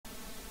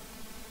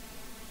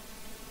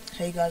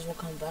Hey guys,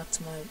 welcome back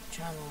to my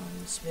channel. In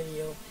this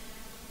video,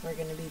 we're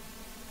going to be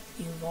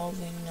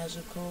evolving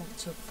Nezuko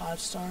to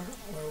 5-star,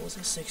 or was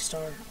it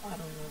 6-star? I don't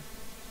know.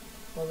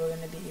 But we're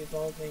going to be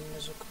evolving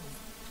Nezuko.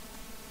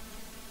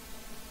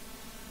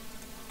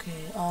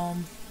 Okay,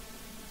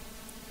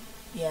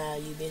 yeah,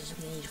 you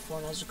basically need 4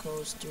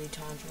 Nezukos, 3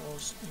 time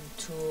rolls, and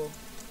 2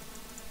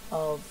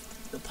 of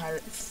the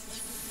pirate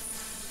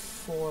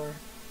 4,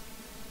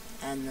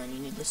 and then you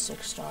need the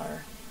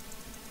 6-star.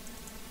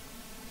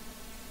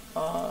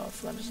 I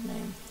forgot his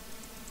name.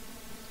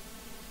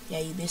 Yeah,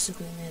 you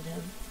basically need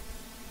him.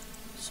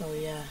 So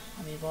yeah,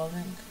 I'm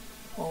evolving.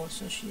 Oh,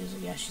 so she's a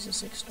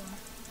 6-star.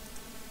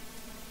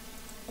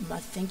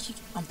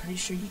 I'm pretty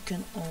sure you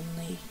can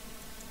only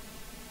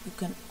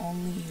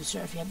use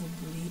her if you have a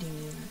bleeding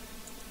unit.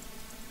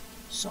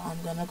 So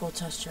I'm gonna go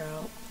test her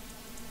out.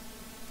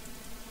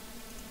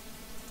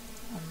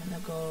 I'm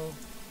gonna go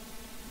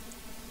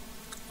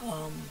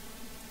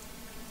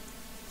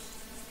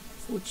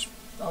which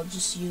I'll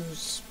just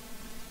use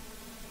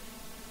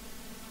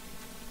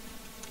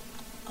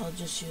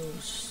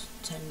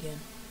 10 again.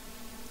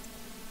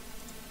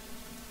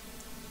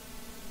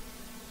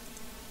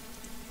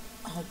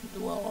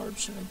 What orb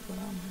should I put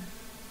on her?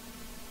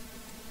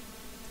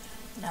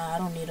 Nah, I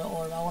don't need an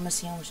orb. I want to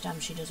see how much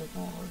damage she does with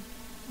no orb.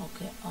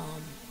 Okay,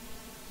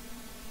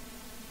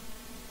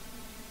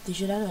 they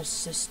should add a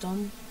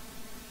system.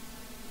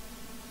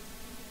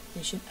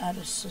 They should add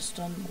a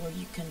system where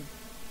you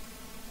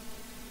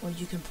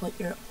can put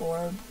your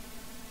orb.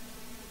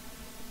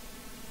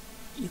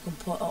 You can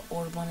put an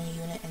orb on a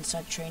unit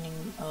inside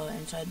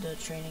inside the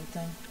training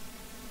thing,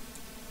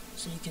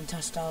 so you can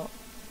test out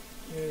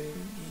your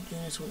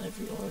units with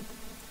every orb.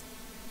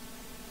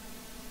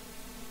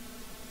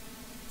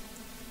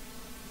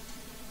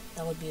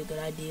 That would be a good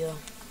idea.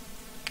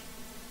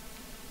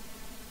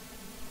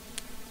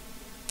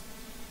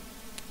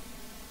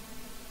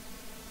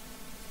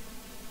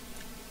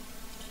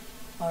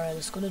 Alright,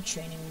 let's go to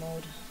training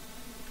mode.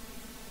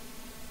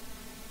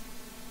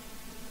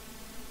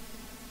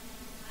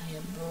 I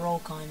have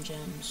broke on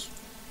gems.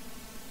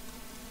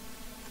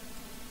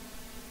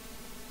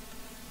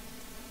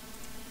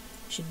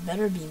 Should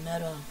better be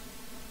meta.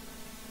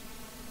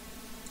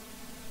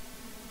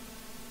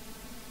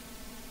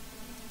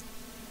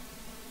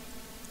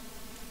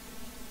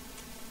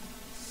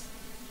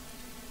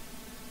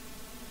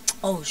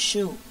 Oh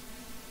shoot.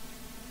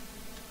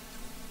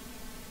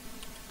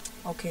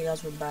 Okay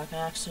guys, we're back. I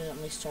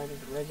accidentally started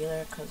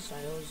regular because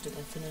I always do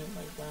infinite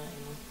like that,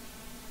 you know.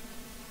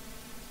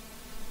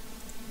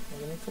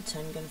 Okay, let me put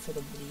 10 gun for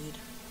the bleed.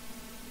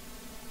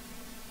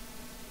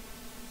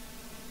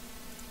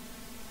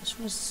 I just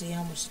want to see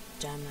how much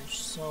damage.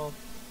 So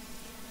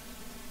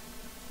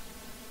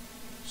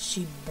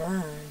she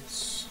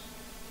burns.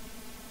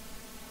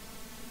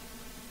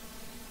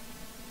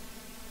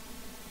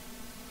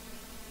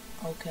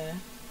 Okay.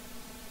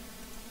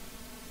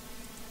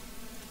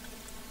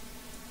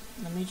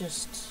 Let me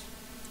just.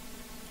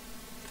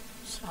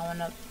 So I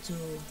went up to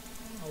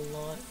a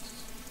lot.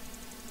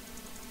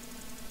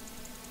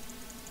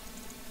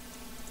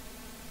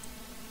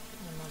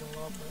 Not a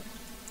lot, but.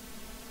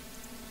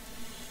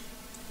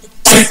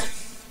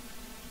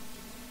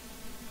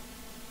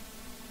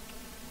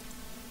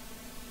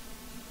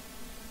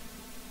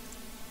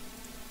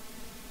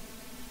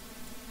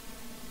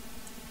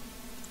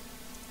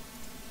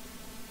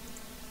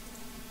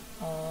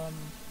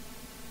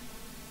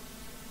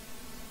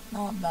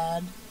 Not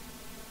bad.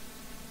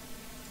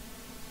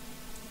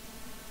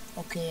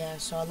 Okay, yeah,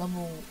 so I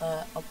level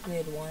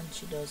upgrade 1,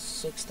 she does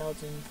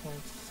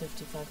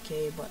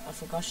 6,000.55k, but I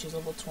forgot she's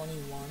level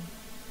 21,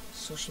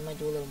 so she might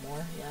do a little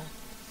more, yeah.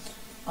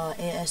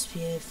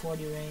 ASPA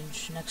 40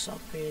 range, next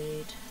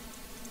upgrade.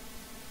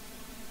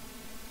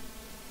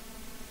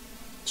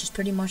 She's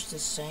pretty much the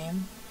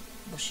same,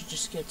 but she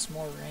just gets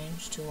more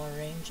range, 2 more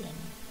range,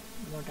 and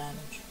more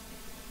damage.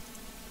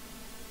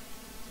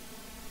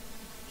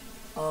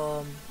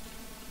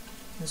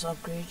 This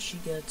upgrade, she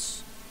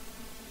gets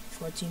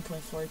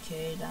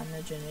 14.4k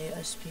damage and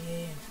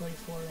ASPA and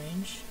 44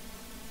 range.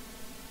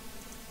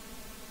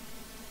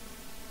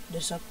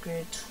 This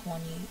upgrade,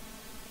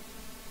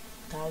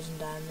 20,000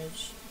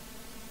 damage,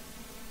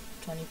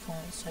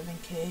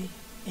 20.7k,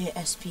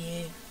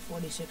 ASPA,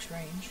 46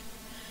 range.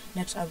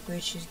 Next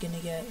upgrade, she's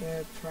gonna get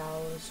air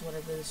prowess,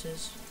 whatever this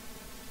is.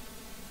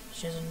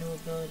 She has a new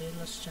ability.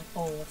 Let's check.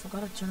 Oh, I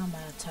forgot to turn on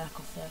my attack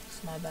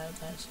effects. My bad,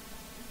 guys.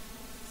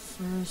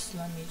 First,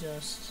 let me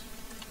just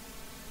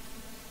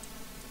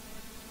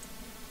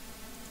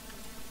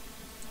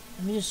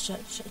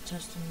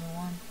test a new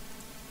one.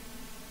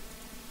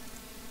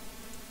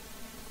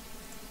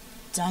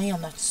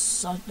 Damn, that's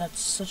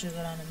such a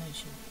good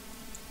animation,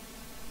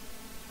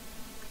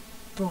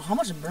 bro. How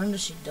much burn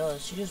does she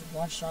does? She just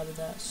one-shotted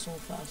that so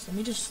fast. Let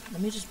me just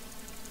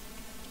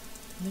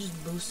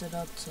boost it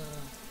up to,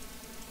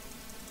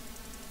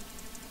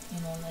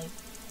 you know,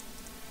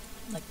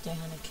 like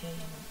 300k, you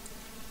know.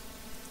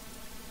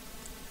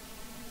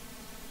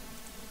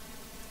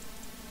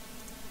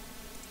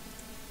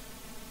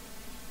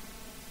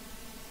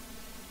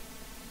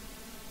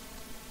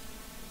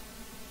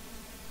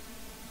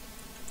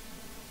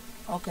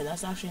 Okay,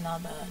 that's actually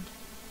not bad.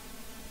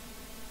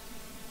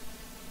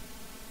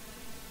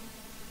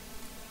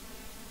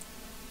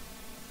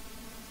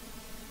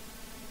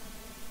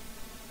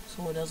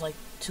 So it does like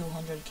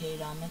 200k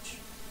damage.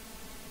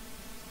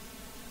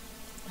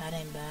 That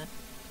ain't bad.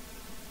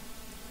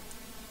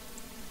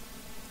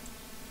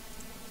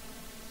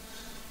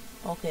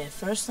 Okay,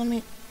 first let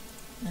me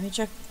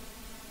check.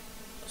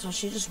 So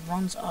she just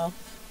runs up.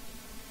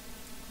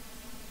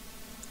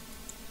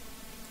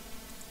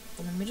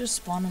 But let me just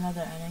spawn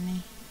another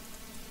enemy.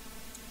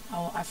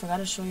 Oh, I forgot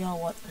to show y'all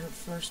what her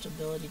first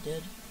ability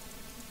did.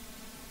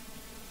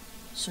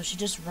 So she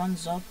just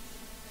runs up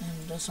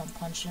and does some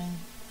punching,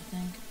 I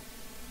think.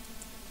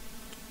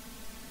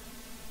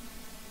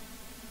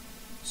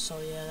 So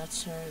yeah,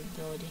 that's her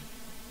ability.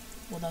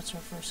 Well, that's her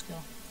first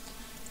skill.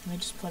 Let me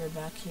just put her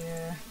back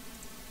here.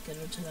 Get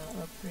her to that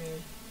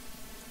upgrade.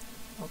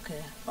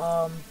 Okay.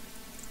 Now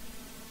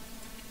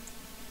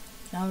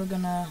we're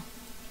gonna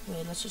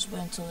wait. Let's just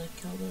wait until they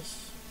kill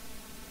this.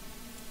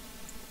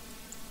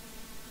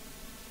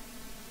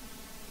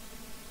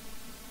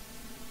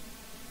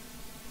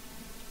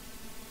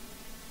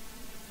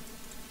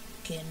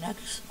 Okay,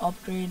 next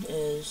upgrade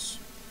is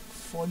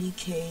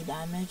 40k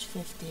damage,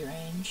 50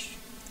 range.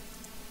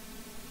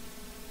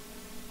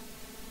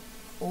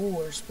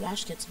 Oh, her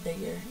splash gets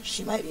bigger.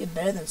 She might be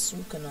better than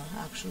Sukuna,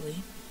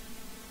 actually.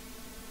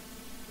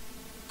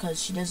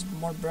 Because she does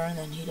more burn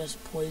than he does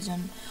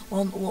poison.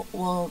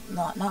 Well,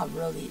 not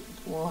really.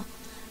 Well,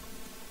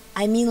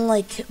 I mean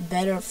like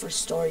better for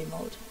story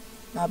mode.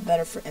 Not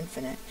better for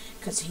infinite.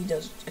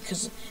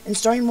 Because in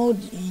story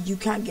mode, you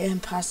can't get him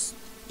past...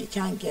 You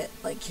can't get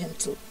like him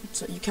to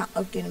you can't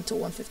upgrade him to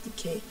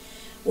 150k.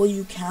 Well,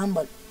 you can,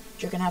 but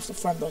you're gonna have to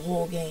farm the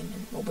whole game,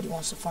 and nobody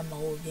wants to farm the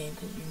whole game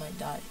because you might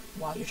die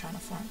while you're trying to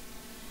farm.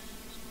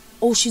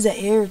 Oh, she's an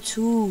heir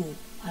too.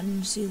 I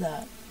didn't see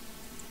that.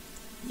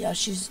 Yeah,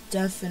 she's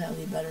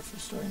definitely better for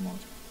story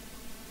mode.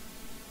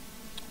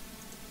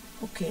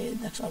 Okay,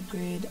 next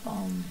upgrade.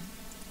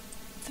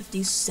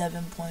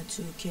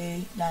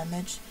 57.2k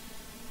damage,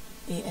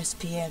 8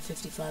 SPA and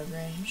 55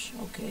 range.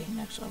 Okay,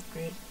 next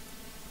upgrade.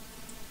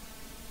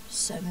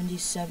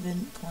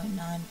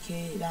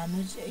 77.9k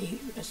damage,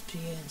 8 SPA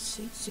and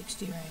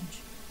 60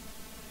 range.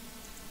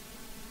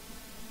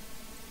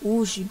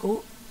 Ooh, she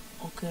go...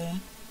 Okay.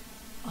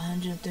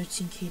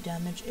 113k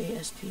damage,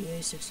 8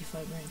 SPA,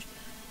 65 range.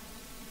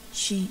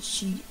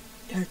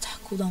 Her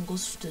cooldown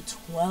goes to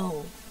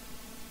 12.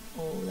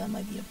 Oh, that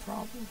might be a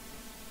problem.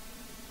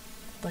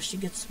 But she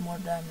gets more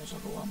damage,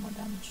 like a lot more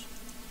damage.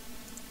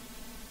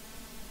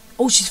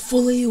 Oh, she's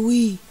full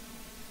AoE.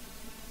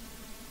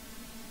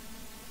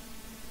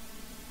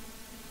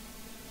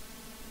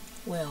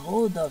 Wait,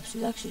 hold up.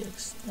 She's actually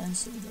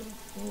expensive though.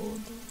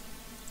 Hold up.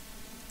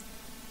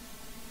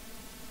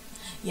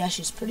 Yeah,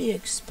 she's pretty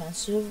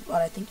expensive,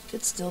 but I think you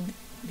could still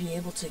be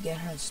able to get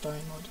her in story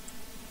mode.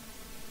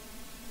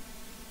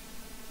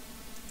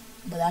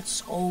 But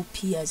that's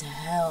OP as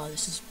hell.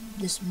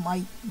 This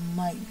might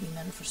be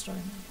better for story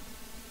mode.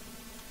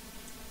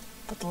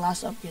 But the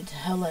last upgrade's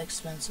hella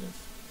expensive.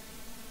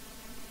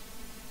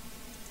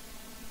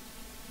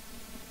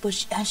 But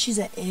she's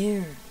an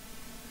heir.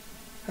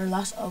 Her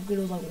last upgrade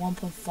was like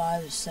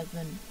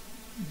 1.57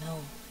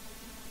 mil.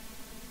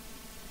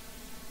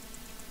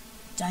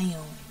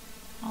 Damn.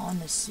 I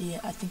wanna see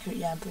it. I think her,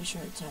 yeah, I'm pretty sure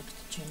her attack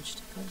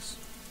changed because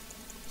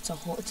it's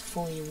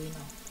fully AoE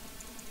now.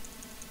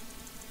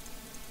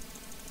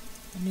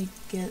 Let me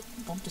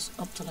bump this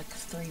up to like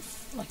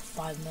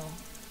 5 mil.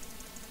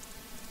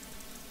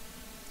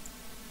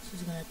 This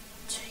is gonna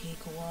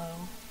take a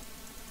while.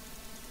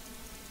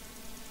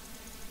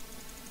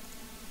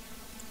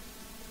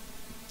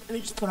 Let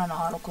me just put on an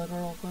auto clicker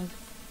real quick.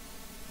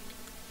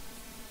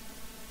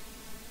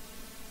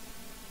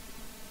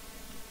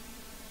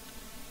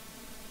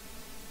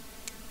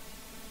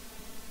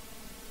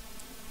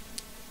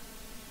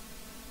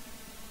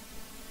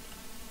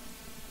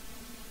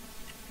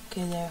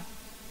 Okay, there.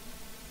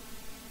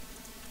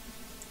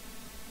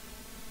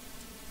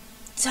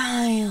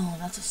 Damn,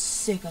 that's a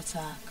sick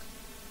attack.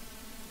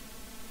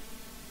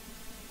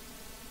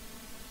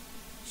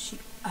 She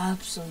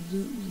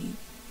absolutely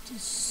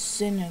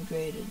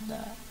disintegrated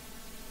that.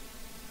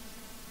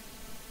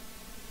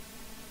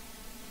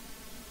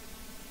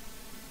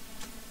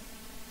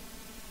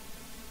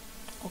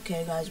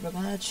 Okay guys, we're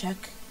gonna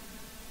check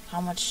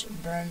how much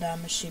burn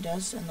damage she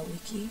does in the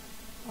wiki.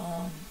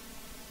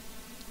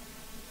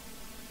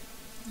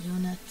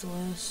 Unit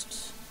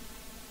list.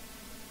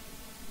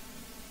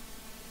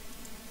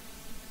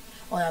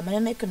 Oh yeah, I'm gonna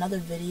make another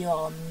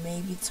video,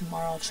 maybe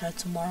tomorrow. I'll try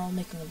tomorrow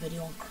making a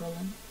video on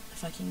Krillin,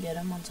 if I can get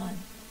him on time.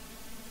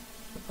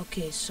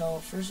 Okay, so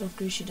first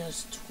upgrade she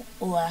does,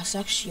 oh that's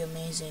actually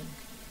amazing.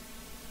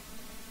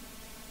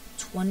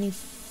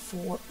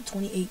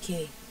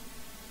 28k.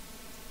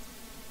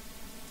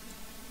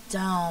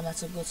 Damn,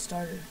 that's a good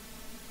starter.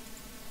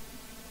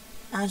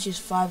 And she's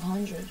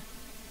 500.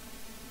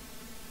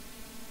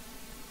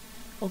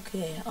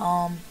 Okay,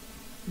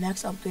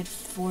 next upgrade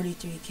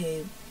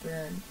 43k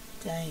burn.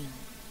 Dang.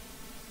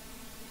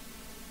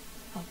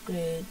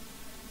 Upgrade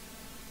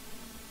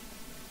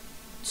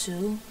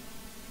 2,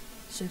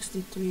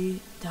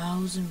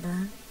 63,000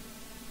 burn.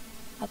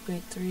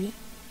 Upgrade 3,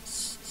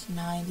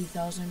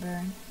 90,000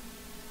 burn.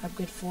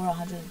 Upgrade 4,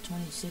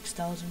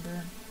 126,000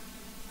 burn.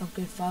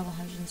 Upgrade 5,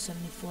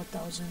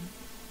 174,000.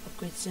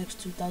 Upgrade 6,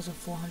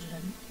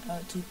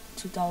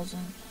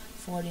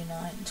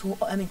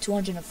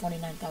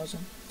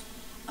 249,000.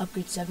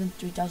 Upgrade 7,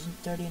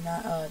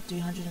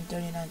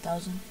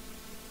 339,000.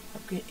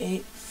 Upgrade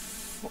 8,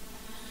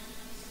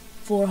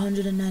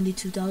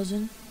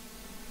 492,000.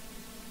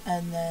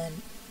 And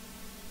then,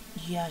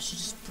 yeah, she's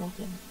just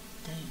broken.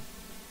 Dang.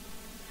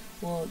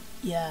 Well,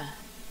 yeah.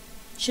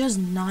 She has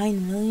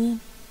 9 million.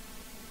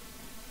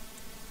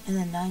 And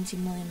then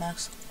 19 million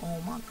max.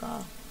 Oh my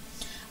god.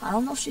 I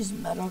don't know if she's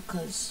meta,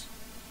 because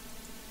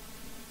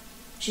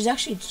she's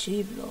actually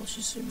cheap, though.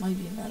 She might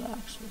be meta,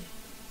 actually.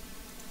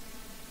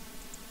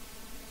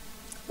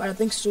 But I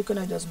think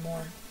Sukuna does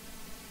more.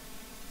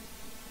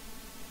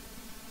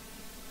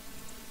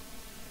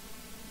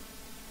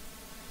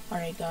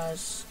 Alright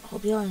guys,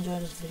 hope y'all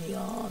enjoyed this video.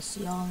 I'll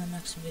see y'all in the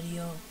next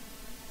video.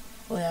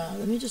 Oh yeah,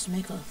 let me just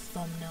make a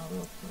thumbnail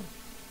real quick.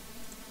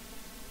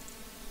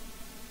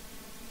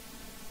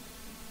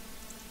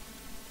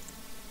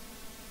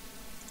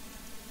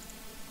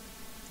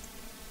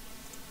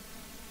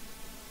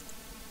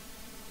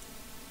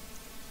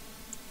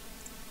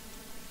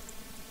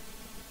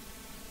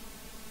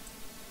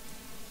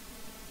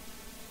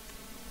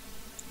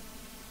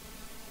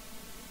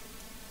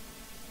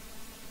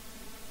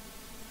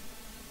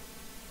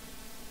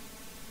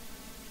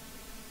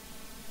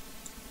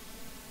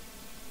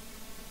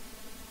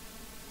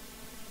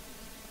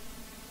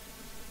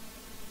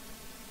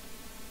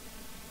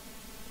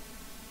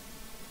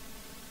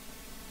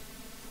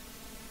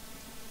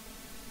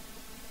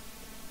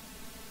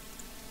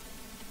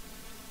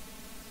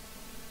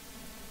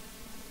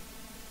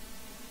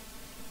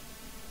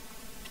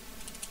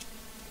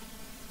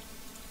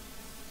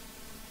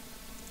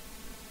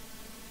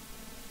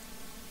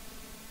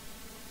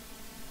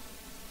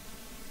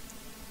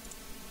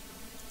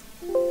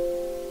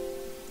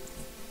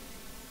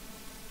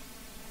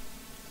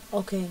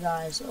 Okay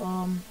guys,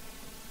 yeah,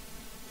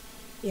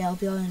 I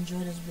hope y'all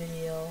enjoyed this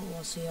video.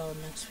 We'll see y'all in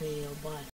the next video. Bye.